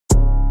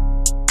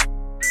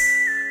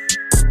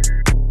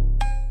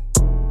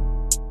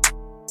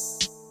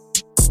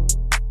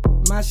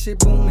my shit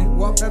booming.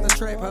 Walked out the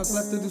trap house,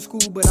 left to do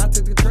school, but I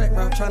took the track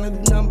route. Trying to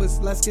do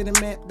numbers, let's get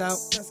it mapped out.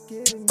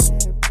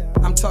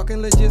 I'm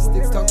talking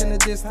logistics, talking the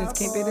distance.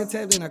 Can't pay the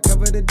tab, then I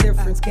cover the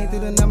difference. Can't do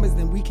the numbers,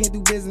 then we can't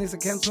do business.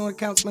 Accounts on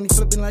accounts, money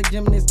flipping like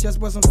gymnasts.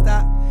 Just bought some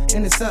stock,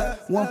 and it's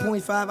up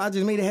 1.5. I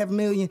just made it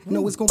 $500,000.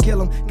 Know it's gonna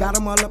kill them. Got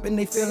them all up in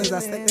their feelings.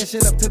 I stack that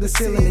shit up to the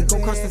ceiling. They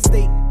go across the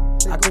state.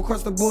 I go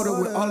across the border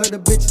with all of the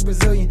bitches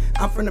Brazilian.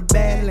 I'm from the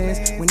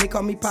Badlands. When they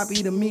call me Poppy,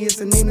 to me it's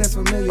a name that's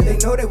familiar. They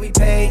know that we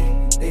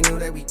pay, they know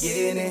that we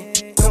getting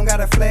it. Don't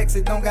gotta flex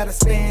it, don't gotta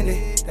spend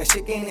it. That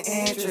shit gain the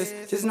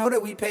interest. Just know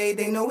that we paid,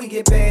 they know we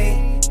get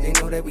paid. They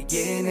know that we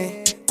getting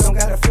it. Don't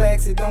gotta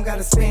flex it, don't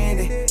gotta spend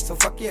it. So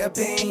fuck your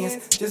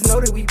opinions, just know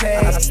that we pay.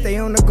 I stay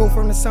on the go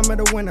from the summer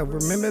to winter.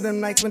 Remember them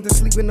nights went to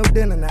sleep with no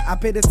dinner. Now I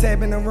pay the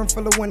tab in a room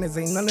full of winners.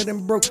 Ain't none of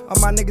them broke, all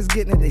my niggas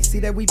getting it. They see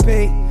that we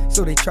pay,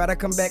 so they try to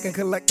come back and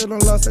collect all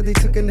the loss that they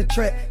took in the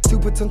trap. 2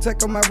 put some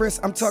tech on my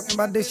wrist, I'm talking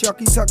about this, y'all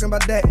keep talking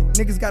about that.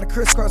 Niggas gotta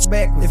crisscross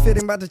backwards. If it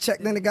ain't about the check,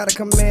 then they gotta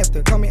come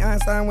after. Call me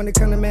Einstein when it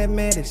come to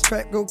mathematics.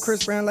 Trap go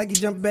Chris Brown like he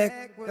jump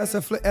back. That's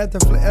a flip after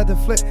flip after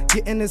flip.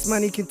 Getting this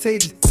money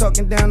contagious.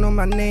 Talking down on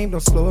my name,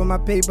 don't slow on my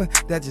paper.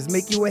 That just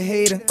make you a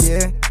hater,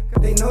 yeah.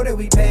 They know that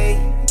we pay,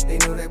 they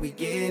know that we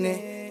getting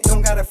it.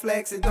 Don't gotta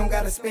flex it, don't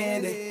gotta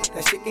spend it.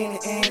 That shit gain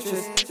the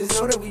interest. Just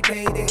know that we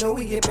pay, they know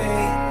we get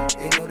paid.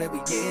 They know that we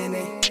getting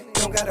it.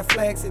 Don't gotta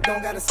flex it,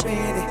 don't gotta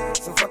spend it.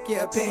 So fuck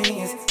your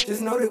opinions,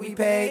 just know that we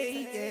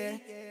pay.